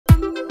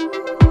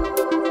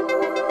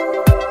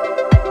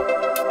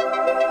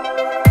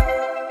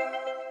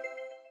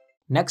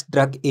Next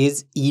drug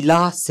is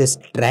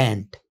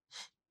Elacestrant.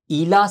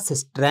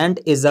 Elacestrant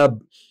is a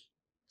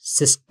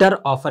sister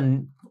of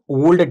an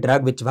old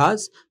drug which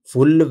was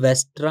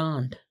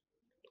Fulvestrant.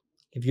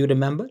 If you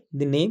remember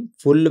the name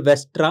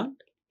Fulvestrant.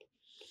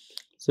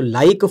 So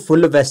like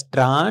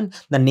Fulvestrant,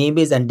 the name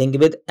is ending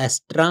with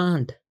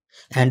estrant.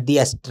 And the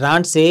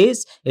estrant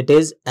says it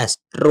is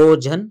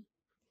estrogen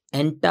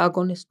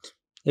antagonist.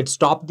 It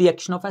stops the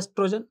action of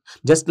estrogen.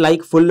 Just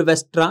like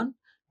Fulvestrant,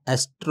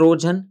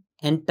 estrogen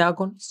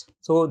antagonist.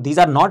 So these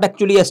are not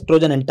actually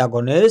estrogen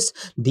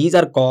antagonists. These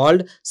are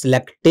called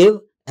selective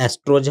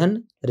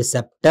estrogen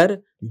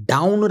receptor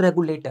down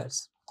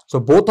regulators. So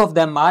both of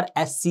them are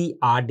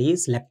SERD,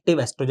 selective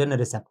estrogen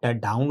receptor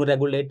down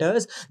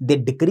regulators. They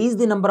decrease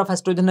the number of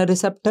estrogen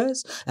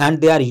receptors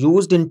and they are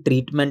used in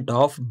treatment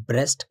of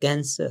breast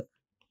cancer.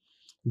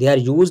 They are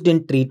used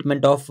in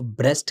treatment of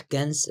breast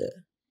cancer.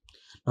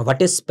 Now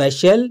what is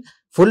special?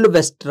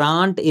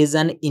 Fulvestrant is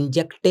an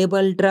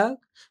injectable drug,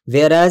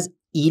 whereas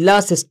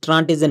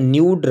Elacestrant is a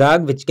new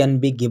drug which can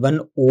be given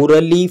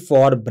orally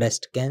for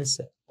breast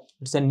cancer.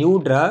 It's a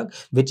new drug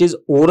which is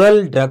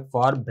oral drug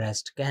for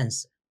breast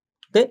cancer.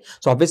 Okay,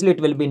 so obviously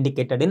it will be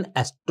indicated in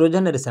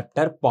estrogen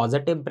receptor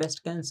positive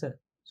breast cancer.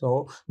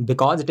 So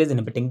because it is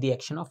inhibiting the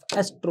action of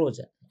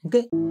estrogen.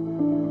 Okay.